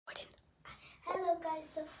guys,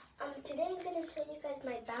 so today I'm going to show you guys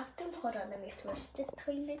my bathroom. Hold on, let me flush this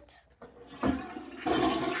toilet.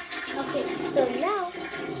 Okay, so now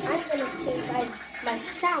I'm going to show you guys my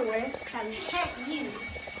shower that we can't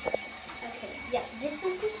use. Okay, yeah, this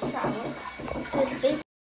is the shower. It's basically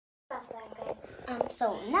about that, guys.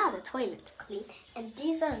 So now the toilet's clean, and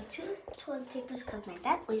these are 2 toilet papers because my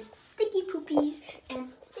dad always sticky poopies and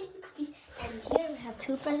sticky poopies. And here we have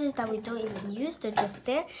toothbrushes that we don't even use; they're just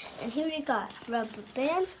there. And here we got rubber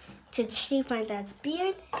bands to shape my dad's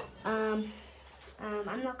beard. I'm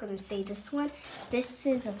not gonna say this one. This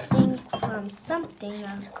is a thing from something.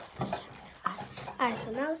 Alright,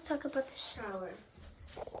 so now let's talk about the shower.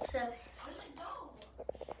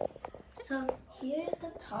 So here's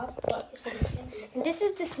the top, and this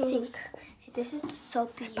is the sink. This is the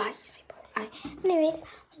soap you use. Alright, anyways,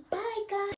 bye guys.